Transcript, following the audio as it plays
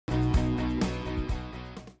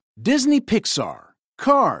Disney Pixar,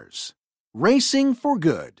 Cars, Racing for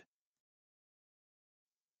Good.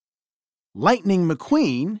 Lightning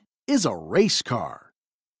McQueen is a race car.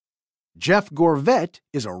 Jeff Gorvette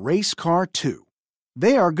is a race car too.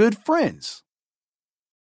 They are good friends.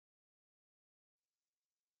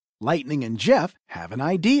 Lightning and Jeff have an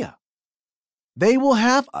idea. They will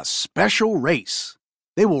have a special race.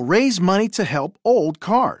 They will raise money to help old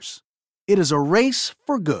cars. It is a race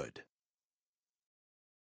for good.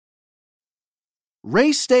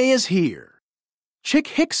 Race day is here. Chick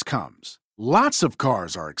Hicks comes. Lots of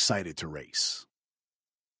cars are excited to race.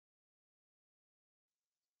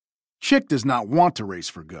 Chick does not want to race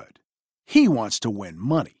for good. He wants to win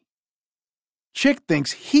money. Chick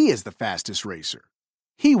thinks he is the fastest racer.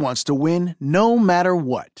 He wants to win no matter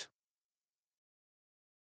what.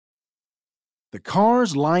 The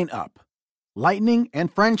cars line up. Lightning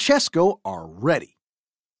and Francesco are ready.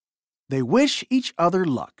 They wish each other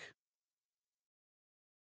luck.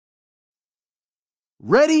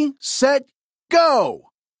 Ready, set, go!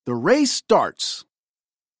 The race starts.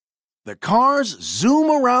 The cars zoom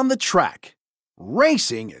around the track.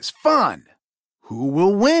 Racing is fun. Who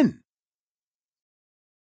will win?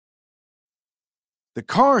 The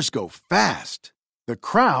cars go fast. The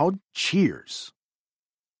crowd cheers.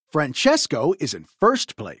 Francesco is in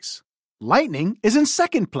first place. Lightning is in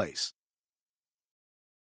second place.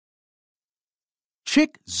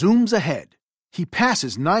 Chick zooms ahead. He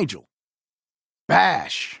passes Nigel.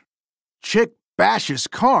 Bash! Chick bashes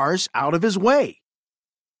cars out of his way.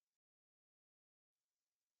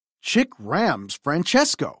 Chick rams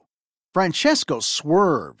Francesco. Francesco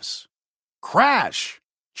swerves. Crash!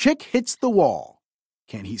 Chick hits the wall.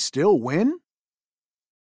 Can he still win?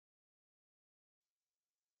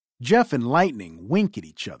 Jeff and Lightning wink at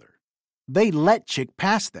each other. They let Chick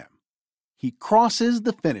pass them. He crosses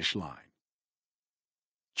the finish line.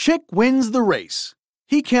 Chick wins the race.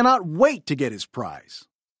 He cannot wait to get his prize.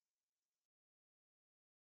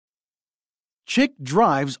 Chick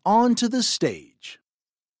drives onto the stage.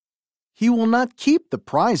 He will not keep the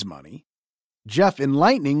prize money. Jeff and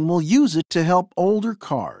Lightning will use it to help older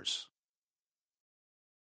cars.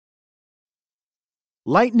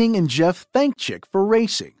 Lightning and Jeff thank Chick for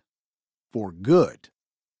racing. For good.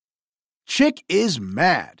 Chick is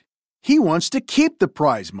mad. He wants to keep the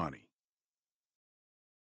prize money.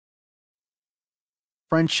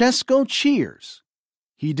 Francesco cheers.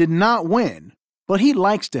 He did not win, but he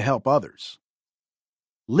likes to help others.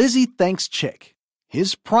 Lizzie thanks Chick.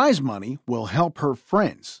 His prize money will help her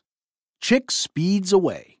friends. Chick speeds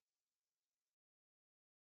away.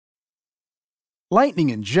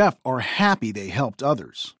 Lightning and Jeff are happy they helped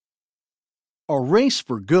others. A race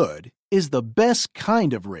for good is the best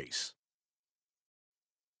kind of race.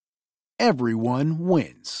 Everyone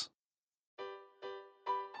wins.